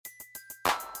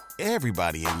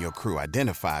Everybody in your crew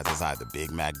identifies as either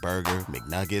Big Mac Burger,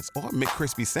 McNuggets, or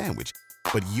McCrispy Sandwich.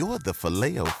 But you're the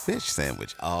Filet-O-Fish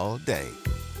Sandwich all day.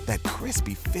 That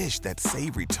crispy fish, that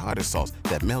savory tartar sauce,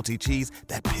 that melty cheese,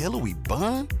 that pillowy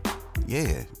bun.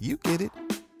 Yeah, you get it.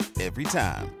 Every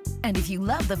time. And if you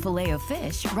love the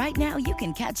Filet-O-Fish, right now you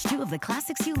can catch two of the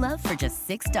classics you love for just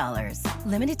 $6.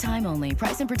 Limited time only.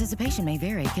 Price and participation may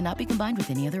vary. Cannot be combined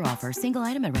with any other offer. Single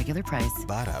item at regular price.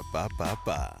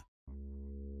 Ba-da-ba-ba-ba.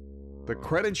 The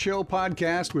Credit Show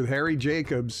podcast with Harry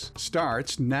Jacobs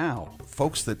starts now.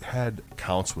 Folks that had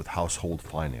accounts with Household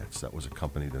Finance, that was a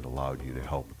company that allowed you to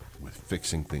help with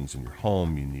fixing things in your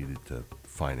home. You needed to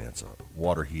finance a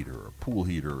water heater or a pool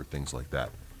heater or things like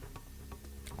that.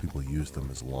 People use them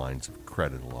as lines of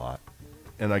credit a lot.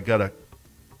 And I got a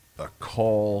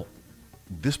call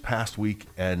this past week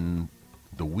and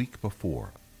the week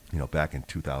before, back in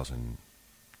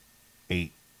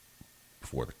 2008,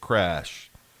 before the crash,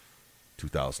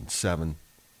 2007,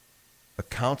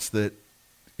 accounts that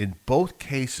in both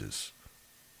cases,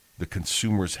 the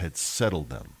consumers had settled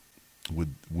them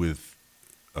with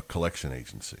a collection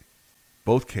agency.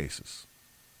 Both cases.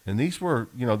 And these were,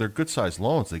 they're good-sized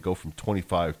loans. They go from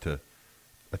 25 to,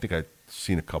 I think I've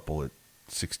seen a couple at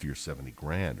 60 or 70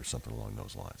 grand or something along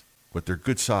those lines. But they're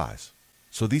good size.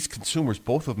 So these consumers,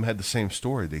 both of them had the same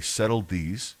story. They settled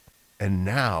these, and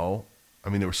now,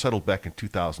 they were settled back in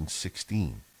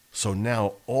 2016. So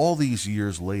now, all these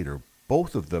years later,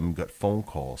 both of them got phone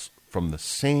calls from the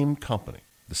same company,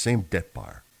 the same debt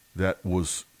buyer, that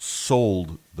was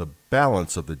sold the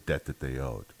balance of the debt that they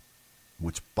owed,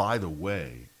 which, by the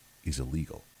way, is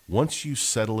illegal. Once you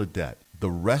settle a debt,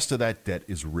 the rest of that debt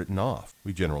is written off.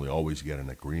 We generally always get an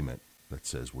agreement that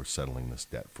says we're settling this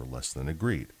debt for less than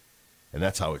agreed. And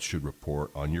that's how it should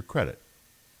report on your credit.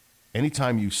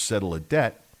 Anytime you settle a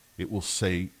debt, it will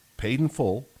say paid in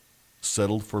full,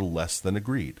 settled for less than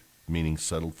agreed, meaning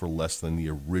settled for less than the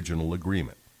original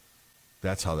agreement.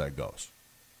 That's how that goes.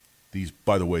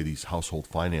 By the way, these household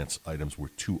finance items were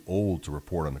too old to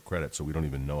report on the credit, so we don't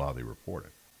even know how they report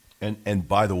it. And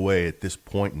by the way, at this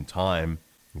point in time,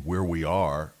 where we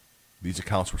are, these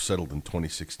accounts were settled in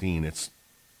 2016. It's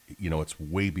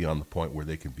way beyond the point where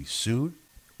they can be sued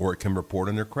or it can report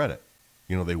on their credit.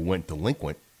 They went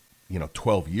delinquent,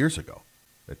 12 years ago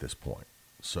at this point.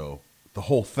 So the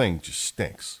whole thing just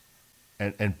stinks.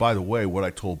 And by the way, what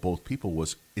I told both people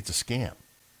was it's a scam.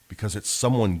 Because it's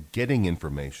someone getting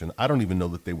information. I don't even know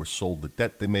that they were sold the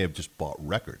debt. They may have just bought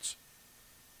records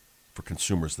for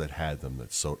consumers that had them,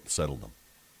 that settled them.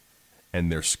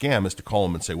 And their scam is to call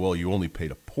them and say, well, you only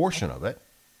paid a portion of it.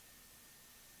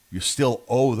 You still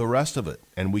owe the rest of it.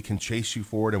 And we can chase you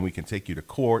for it, and we can take you to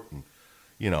court and,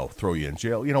 throw you in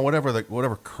jail.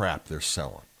 Whatever crap they're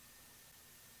selling.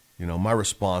 My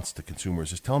response to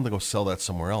consumers is tell them to go sell that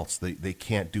somewhere else. They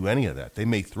can't do any of that. They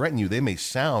may threaten you. They may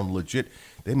sound legit.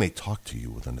 They may talk to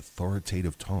you with an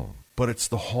authoritative tone. But it's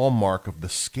the hallmark of the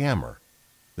scammer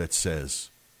that says,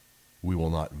 we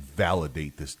will not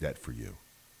validate this debt for you.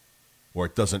 Or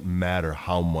it doesn't matter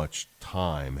how much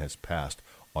time has passed.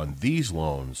 On these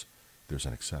loans, there's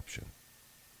an exception.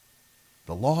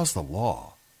 The law is the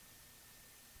law.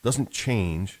 It doesn't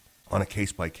change on a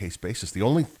case-by-case basis. The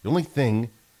only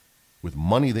thing with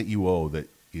money that you owe that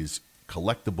is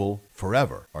collectible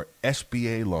forever are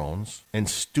SBA loans and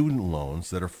student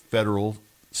loans that are federal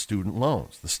student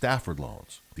loans, the Stafford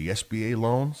loans. The SBA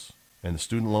loans and the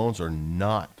student loans are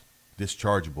not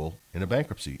dischargeable in a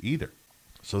bankruptcy either.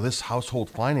 So this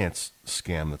household finance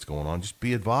scam that's going on, just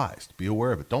be advised, be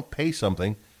aware of it. Don't pay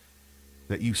something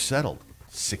that you settled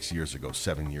 6 years ago,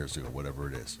 7 years ago, whatever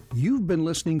it is. You've been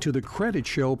listening to the Credit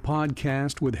Show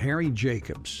podcast with Harry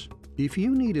Jacobs. If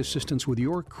you need assistance with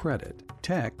your credit,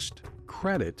 text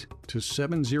CREDIT to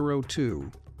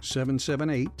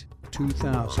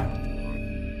 702-778-2000.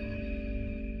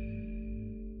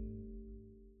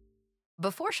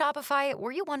 Before Shopify,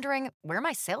 were you wondering, where are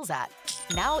my sales at?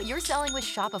 Now you're selling with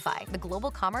Shopify, the global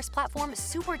commerce platform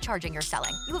supercharging your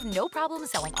selling. You have no problem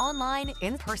selling online,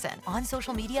 in person, on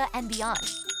social media, and beyond.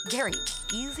 Gary,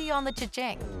 easy on the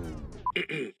cha-ching.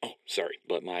 Oh, sorry,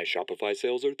 but my Shopify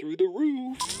sales are through the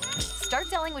roof. Start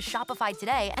selling with Shopify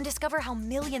today and discover how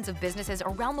millions of businesses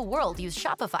around the world use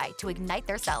Shopify to ignite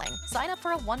their selling. Sign up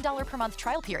for a $1 per month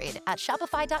trial period at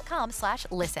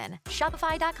shopify.com/listen.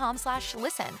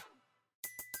 Shopify.com/listen.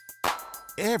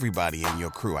 Everybody in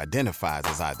your crew identifies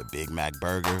as either Big Mac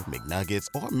Burger, McNuggets,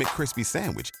 or McCrispy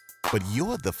Sandwich. But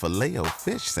you're the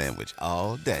Filet-O-Fish Sandwich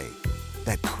all day.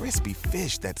 That crispy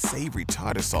fish, that savory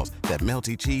tartar sauce, that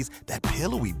melty cheese, that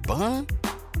pillowy bun.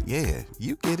 Yeah,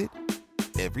 you get it.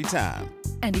 every time.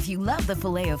 And if you love the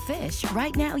Filet-O-Fish,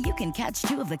 right now you can catch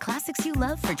 2 of the classics you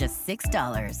love for just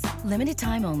 $6. Limited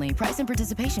time only. Price and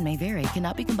participation may vary.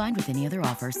 Cannot be combined with any other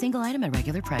offer. Single item at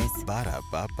regular price.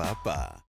 Ba-da-ba-ba-ba.